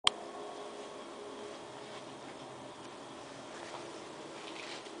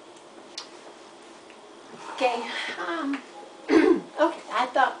Okay. Okay. I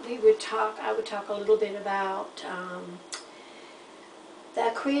thought I would talk a little bit about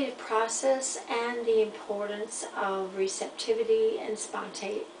the creative process and the importance of receptivity and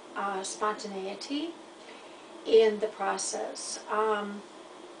spontaneity in the process.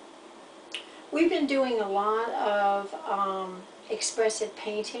 We've been doing a lot of expressive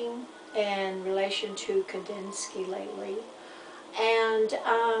painting in relation to Kandinsky lately, and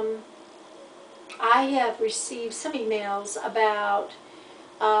I have received some emails about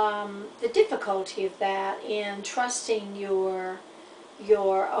the difficulty of that in trusting your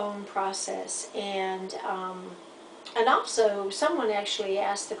own process, and also someone actually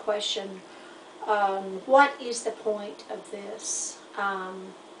asked the question, what is the point of this?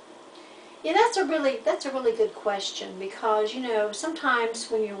 Yeah, that's a really good question, because sometimes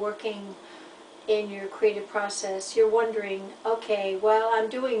when you're working in your creative process, you're wondering, okay, well, I'm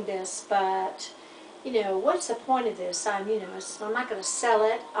doing this, but what's the point of this? I'm not going to sell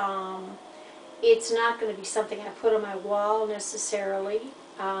it. It's not going to be something I put on my wall necessarily.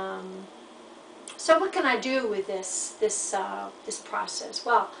 So what can I do with this process?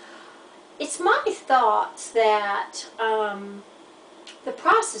 Well, it's my thoughts that the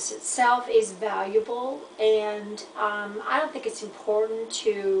process itself is valuable, and I don't think it's important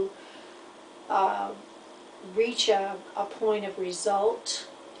to reach a point of result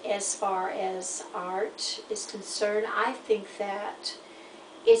as far as art is concerned. I think that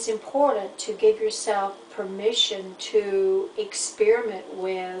it's important to give yourself permission to experiment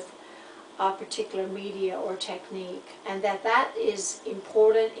with a particular media or technique, and that is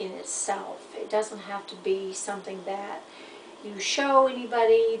important in itself. It doesn't have to be something that you show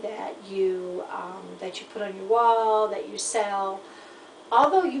anybody, that you put on your wall, that you sell.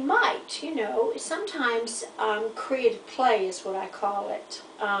 Although you might, sometimes creative play is what I call it.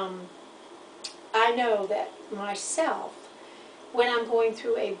 I know that myself, when I'm going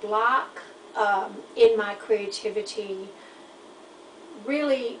through a block in my creativity,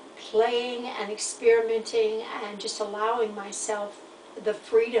 really playing and experimenting and just allowing myself the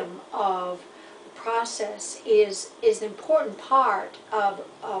freedom of the process is an important part of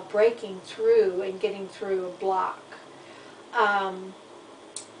breaking through and getting through a block.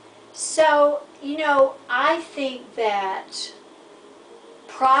 So, I think that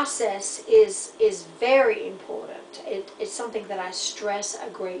process is very important. It's something that I stress a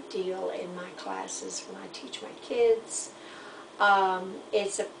great deal in my classes when I teach my kids.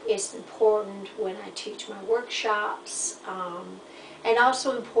 It's important when I teach my workshops, and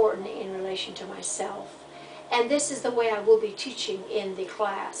also important in relation to myself. And this is the way I will be teaching in the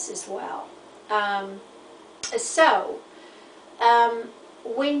class as well.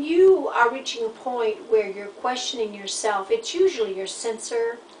 When you are reaching a point where you're questioning yourself, it's usually your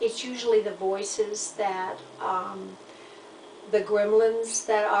censor, it's usually the voices that, the gremlins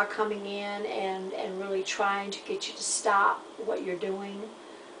that are coming in and really trying to get you to stop what you're doing.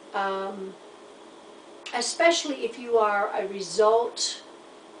 Especially if you are a result,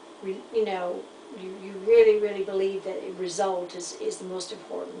 you really believe that a result is the most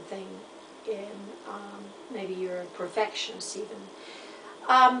important thing in, maybe you're a perfectionist even.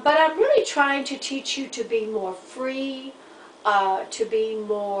 But I'm really trying to teach you to be more free, to be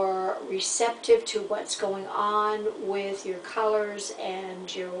more receptive to what's going on with your colors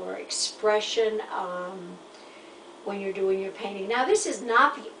and your expression when you're doing your painting. Now, this is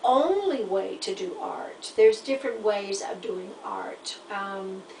not the only way to do art. There's different ways of doing art.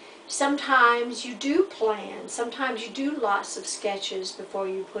 Sometimes you do plan. Sometimes you do lots of sketches before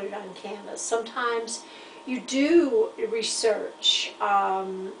you put it on canvas. Sometimes you do research,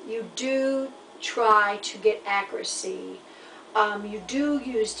 you do try to get accuracy, you do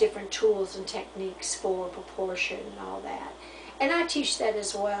use different tools and techniques for proportion and all that. And I teach that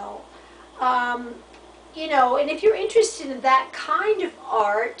as well. And if you're interested in that kind of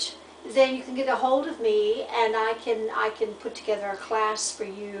art, then you can get a hold of me, and I can put together a class for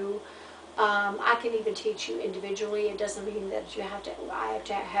you. I can even teach you individually. It doesn't mean that I have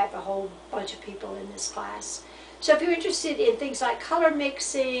to have a whole bunch of people in this class. So if you're interested in things like color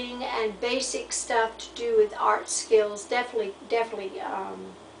mixing and basic stuff to do with art skills, definitely,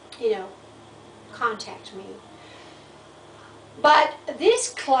 contact me. But this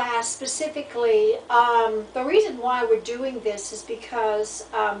class specifically, the reason why we're doing this is because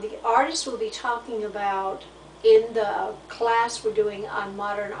the artists will be talking about, in the class we're doing on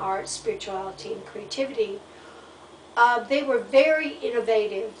modern art, spirituality, and creativity, they were very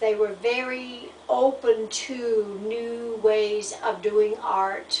innovative. They were very open to new ways of doing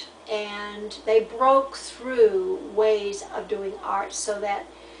art, and they broke through ways of doing art so that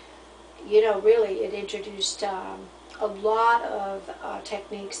you know, really it introduced a lot of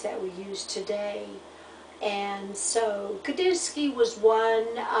techniques that we use today. And so Kandinsky was one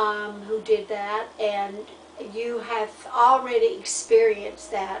who did that, and you have already experienced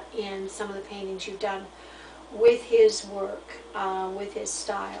that in some of the paintings you've done with his work, with his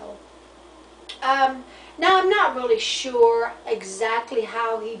style. Now, I'm not really sure exactly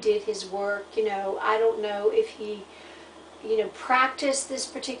how he did his work. You know, I don't know if he, you know, practiced this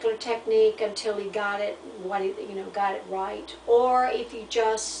particular technique until he got it, got it right, or if he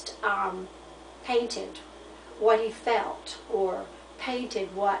just painted what he felt, or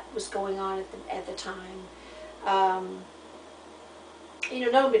painted what was going on at the time. You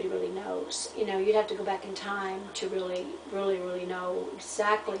know, nobody really knows. You know, you'd have to go back in time to really know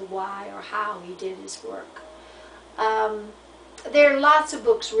exactly why or how he did his work. There are lots of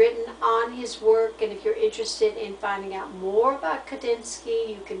books written on his work, and if you're interested in finding out more about Kandinsky,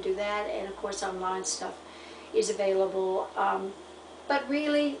 you can do that, and of course online stuff is available. But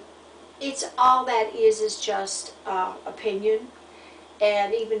really, it's all that is just opinion,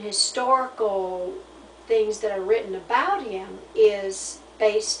 and even historical things that are written about him is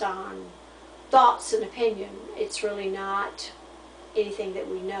based on thoughts and opinion. It's really not anything that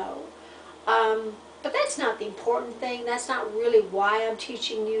we know. But that's not the important thing. That's not really why I'm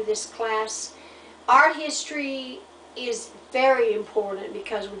teaching you this class. Art history is very important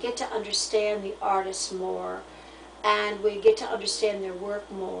because we get to understand the artists more, and we get to understand their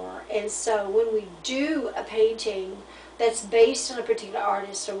work more. And so when we do a painting that's based on a particular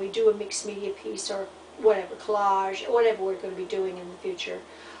artist, or we do a mixed media piece, or whatever, collage, whatever we're going to be doing in the future,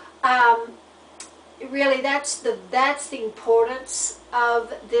 really that's the importance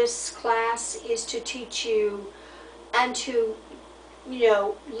of this class, is to teach you and to, you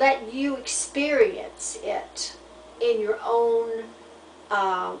know, let you experience it in your own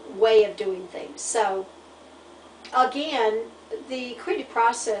way of doing things. So again, the creative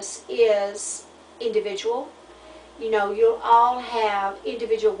process is individual. You know, you'll all have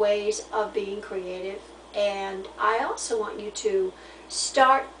individual ways of being creative, and I also want you to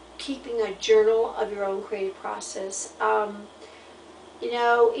start keeping a journal of your own creative process. You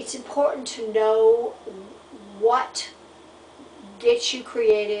know, it's important to know what gets you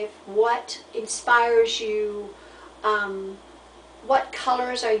creative, what inspires you, what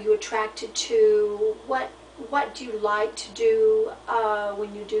colors are you attracted to, what do you like to do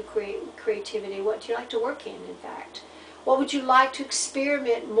when you do creativity? What do you like to work in fact? What would you like to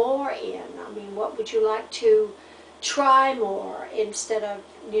experiment more in? I mean, what would you like to try more instead of,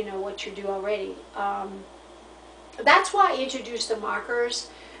 you know, what you do already? That's why I introduced the markers.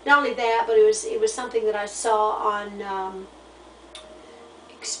 Not only that, but it was something that I saw on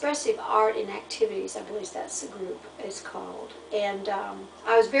Expressive Art and Activities, I believe that's the group it's called. And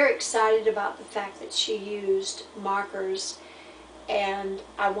I was very excited about the fact that she used markers, and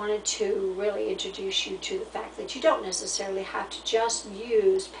I wanted to really introduce you to the fact that you don't necessarily have to just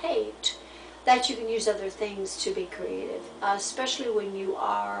use paint, that you can use other things to be creative, especially when you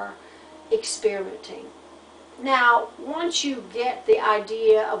are experimenting. Now, once you get the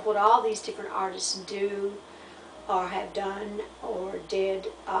idea of what all these different artists do, or have done, or did,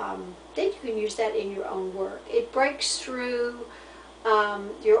 then you can use that in your own work. It breaks through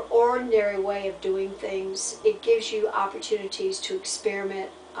your ordinary way of doing things. It gives you opportunities to experiment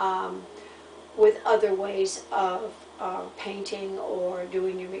with other ways of painting or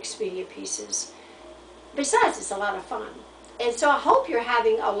doing your mixed media pieces. Besides, it's a lot of fun. And so I hope you're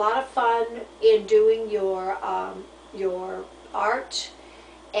having a lot of fun in doing your art,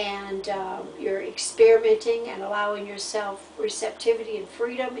 and you're experimenting and allowing yourself receptivity and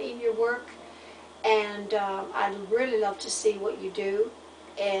freedom in your work. And I'd really love to see what you do.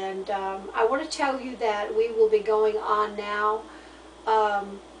 And I want to tell you that we will be going on now,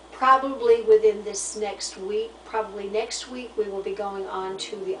 probably within this next week. Probably next week we will be going on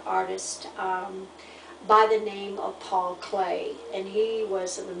to the artist by the name of Paul Klee. And he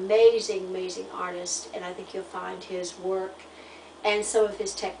was an amazing, amazing artist, and I think you'll find his work and some of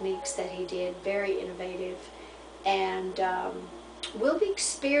his techniques that he did very innovative. And we'll be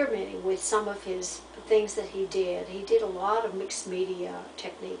experimenting with some of his things that he did. He did a lot of mixed media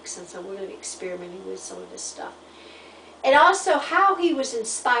techniques, and so we're going to be experimenting with some of his stuff. And also how he was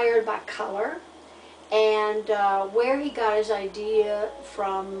inspired by color, and where he got his idea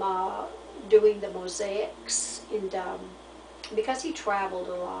from doing the mosaics, and because he traveled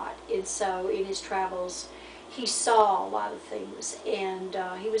a lot, and so in his travels he saw a lot of things, and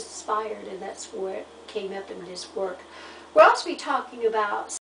he was inspired, and that's where it came up in his work. We'll also be talking about